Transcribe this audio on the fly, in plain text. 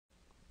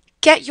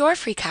Get your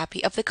free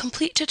copy of the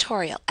complete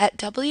tutorial at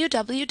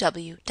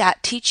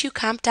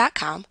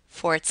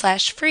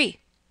www.teachucomp.com/free.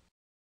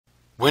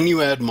 When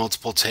you add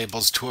multiple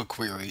tables to a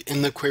query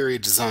in the Query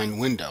Design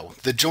window,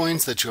 the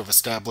joins that you have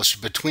established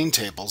between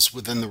tables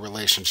within the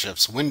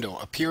Relationships window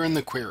appear in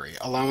the query,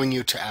 allowing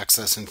you to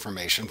access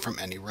information from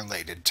any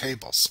related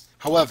tables.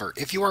 However,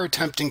 if you are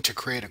attempting to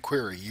create a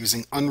query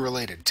using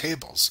unrelated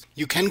tables,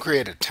 you can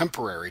create a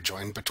temporary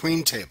join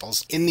between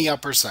tables in the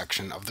upper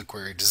section of the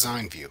Query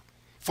Design view.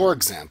 For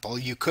example,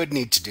 you could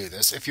need to do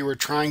this if you were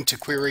trying to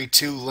query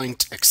two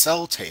linked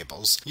Excel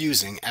tables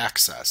using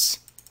Access.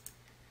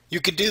 You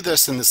could do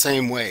this in the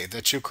same way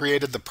that you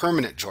created the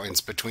permanent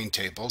joins between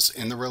tables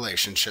in the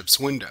Relationships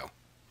window.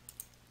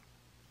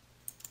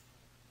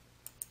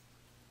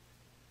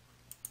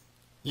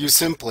 You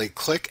simply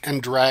click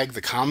and drag the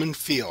common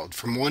field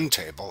from one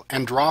table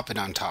and drop it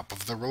on top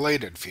of the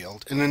related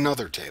field in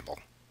another table.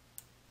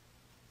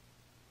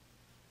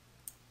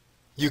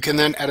 You can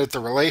then edit the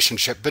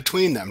relationship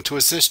between them to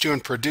assist you in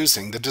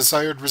producing the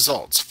desired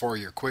results for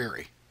your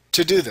query.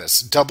 To do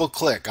this,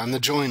 double-click on the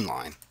Join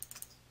line.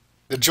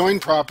 The Join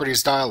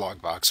Properties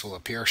dialog box will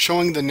appear,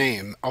 showing the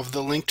name of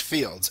the linked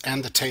fields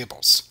and the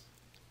tables.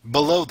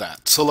 Below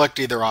that, select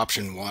either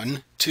option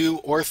 1, 2,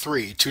 or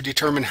 3 to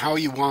determine how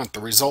you want the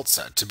result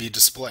set to be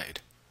displayed.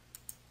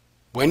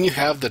 When you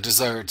have the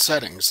desired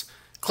settings,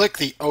 click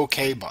the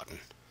OK button.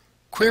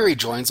 Query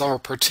joins are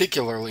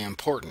particularly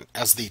important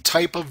as the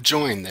type of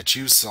join that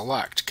you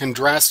select can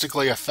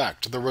drastically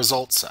affect the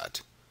result set.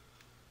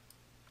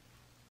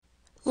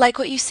 Like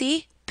what you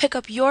see? Pick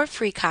up your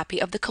free copy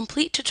of the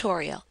complete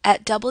tutorial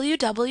at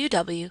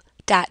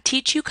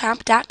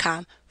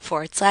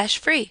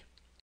www.teachucomp.com/free.